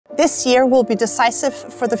This year will be decisive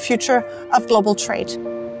for the future of global trade.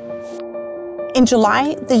 In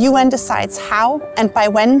July, the UN decides how and by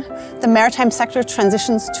when the maritime sector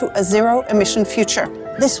transitions to a zero-emission future.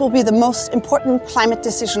 This will be the most important climate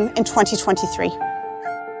decision in 2023.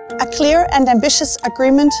 A clear and ambitious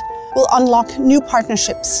agreement will unlock new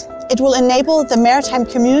partnerships. It will enable the maritime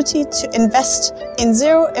community to invest in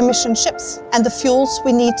zero-emission ships and the fuels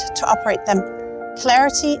we need to operate them.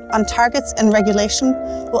 Clarity on targets and regulation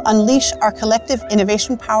will unleash our collective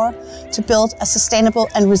innovation power to build a sustainable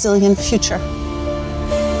and resilient future.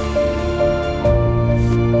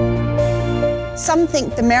 Some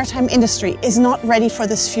think the maritime industry is not ready for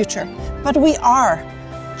this future, but we are.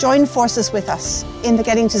 Join forces with us in the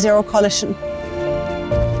Getting to Zero coalition.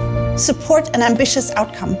 Support an ambitious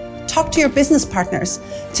outcome. Talk to your business partners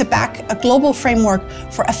to back a global framework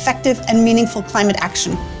for effective and meaningful climate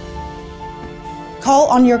action. Call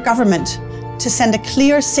on your government to send a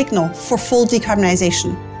clear signal for full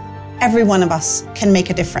decarbonization. Every one of us can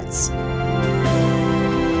make a difference.